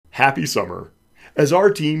Happy summer! As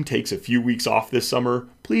our team takes a few weeks off this summer,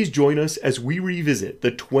 please join us as we revisit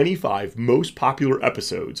the 25 most popular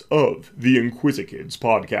episodes of the Inquisikids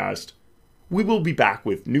podcast. We will be back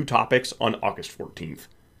with new topics on August 14th.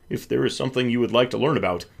 If there is something you would like to learn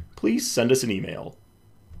about, please send us an email.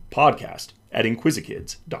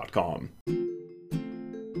 podcast@inquisikids.com.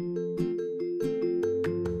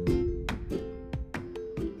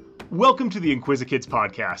 Welcome to the Inquisikids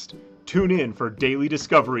podcast. Tune in for daily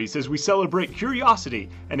discoveries as we celebrate curiosity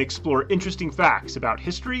and explore interesting facts about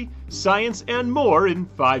history, science, and more in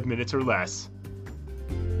 5 minutes or less.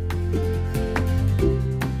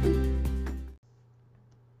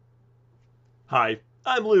 Hi,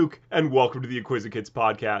 I'm Luke, and welcome to the Inquisikids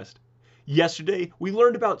podcast. Yesterday, we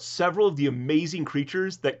learned about several of the amazing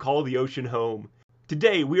creatures that call the ocean home.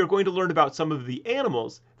 Today, we are going to learn about some of the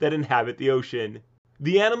animals that inhabit the ocean.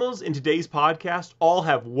 The animals in today's podcast all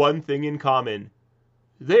have one thing in common.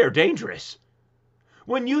 They are dangerous.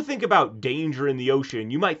 When you think about danger in the ocean,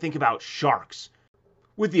 you might think about sharks.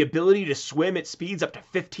 With the ability to swim at speeds up to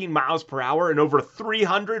 15 miles per hour and over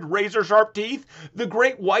 300 razor-sharp teeth, the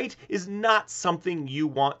great white is not something you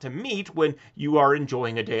want to meet when you are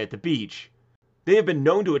enjoying a day at the beach. They have been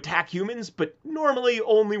known to attack humans, but normally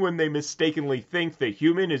only when they mistakenly think the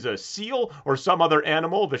human is a seal or some other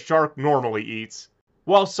animal the shark normally eats.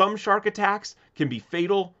 While some shark attacks can be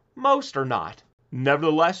fatal, most are not.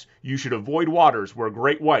 Nevertheless, you should avoid waters where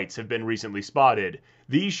great whites have been recently spotted.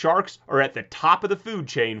 These sharks are at the top of the food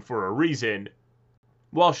chain for a reason.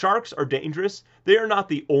 While sharks are dangerous, they are not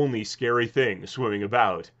the only scary thing swimming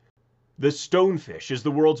about. The stonefish is the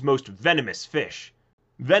world's most venomous fish.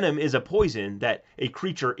 Venom is a poison that a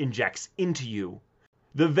creature injects into you.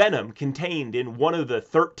 The venom contained in one of the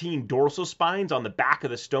 13 dorsal spines on the back of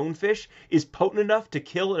the stonefish is potent enough to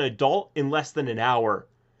kill an adult in less than an hour.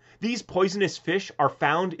 These poisonous fish are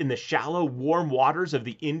found in the shallow, warm waters of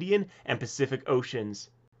the Indian and Pacific Oceans.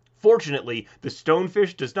 Fortunately, the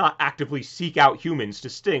stonefish does not actively seek out humans to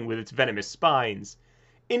sting with its venomous spines.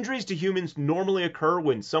 Injuries to humans normally occur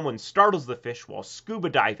when someone startles the fish while scuba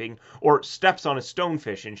diving or steps on a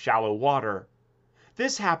stonefish in shallow water.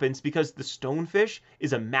 This happens because the stonefish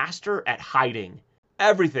is a master at hiding.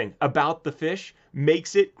 Everything about the fish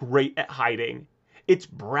makes it great at hiding. Its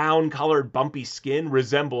brown-colored bumpy skin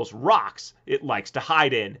resembles rocks it likes to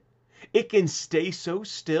hide in. It can stay so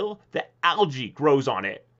still that algae grows on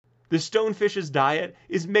it. The stonefish's diet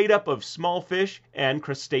is made up of small fish and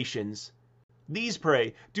crustaceans. These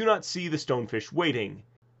prey do not see the stonefish waiting.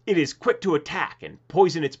 It is quick to attack and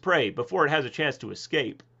poison its prey before it has a chance to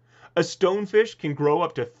escape. A stonefish can grow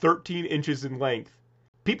up to 13 inches in length.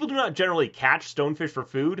 People do not generally catch stonefish for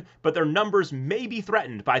food, but their numbers may be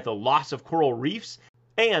threatened by the loss of coral reefs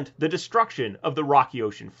and the destruction of the rocky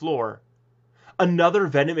ocean floor. Another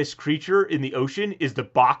venomous creature in the ocean is the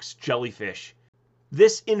box jellyfish.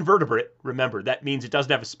 This invertebrate, remember that means it doesn't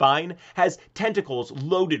have a spine, has tentacles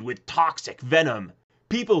loaded with toxic venom.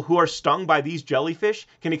 People who are stung by these jellyfish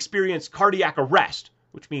can experience cardiac arrest,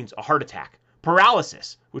 which means a heart attack,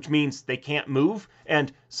 paralysis, which means they can't move,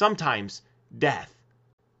 and sometimes death.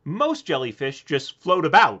 Most jellyfish just float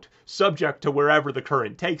about, subject to wherever the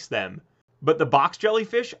current takes them. But the box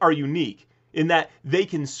jellyfish are unique in that they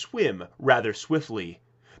can swim rather swiftly.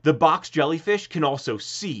 The box jellyfish can also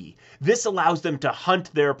see. This allows them to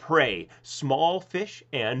hunt their prey, small fish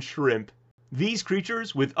and shrimp. These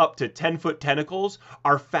creatures, with up to 10-foot tentacles,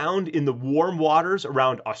 are found in the warm waters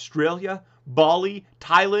around Australia, Bali,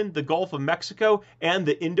 Thailand, the Gulf of Mexico, and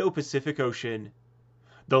the Indo-Pacific Ocean.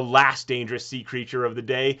 The last dangerous sea creature of the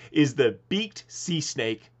day is the beaked sea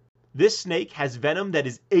snake. This snake has venom that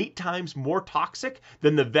is 8 times more toxic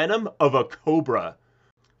than the venom of a cobra.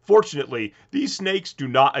 Fortunately, these snakes do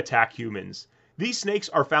not attack humans. These snakes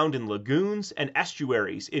are found in lagoons and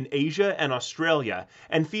estuaries in Asia and Australia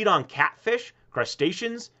and feed on catfish,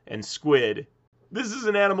 crustaceans, and squid. This is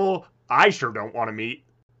an animal I sure don't want to meet.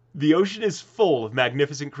 The ocean is full of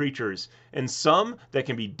magnificent creatures, and some that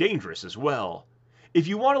can be dangerous as well. If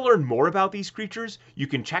you want to learn more about these creatures, you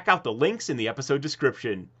can check out the links in the episode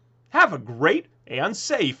description. Have a great and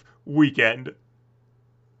safe weekend!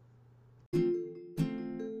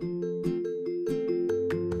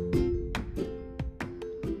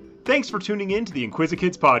 Thanks for tuning in to the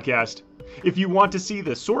Inquisikids podcast. If you want to see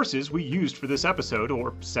the sources we used for this episode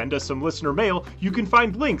or send us some listener mail, you can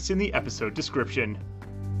find links in the episode description.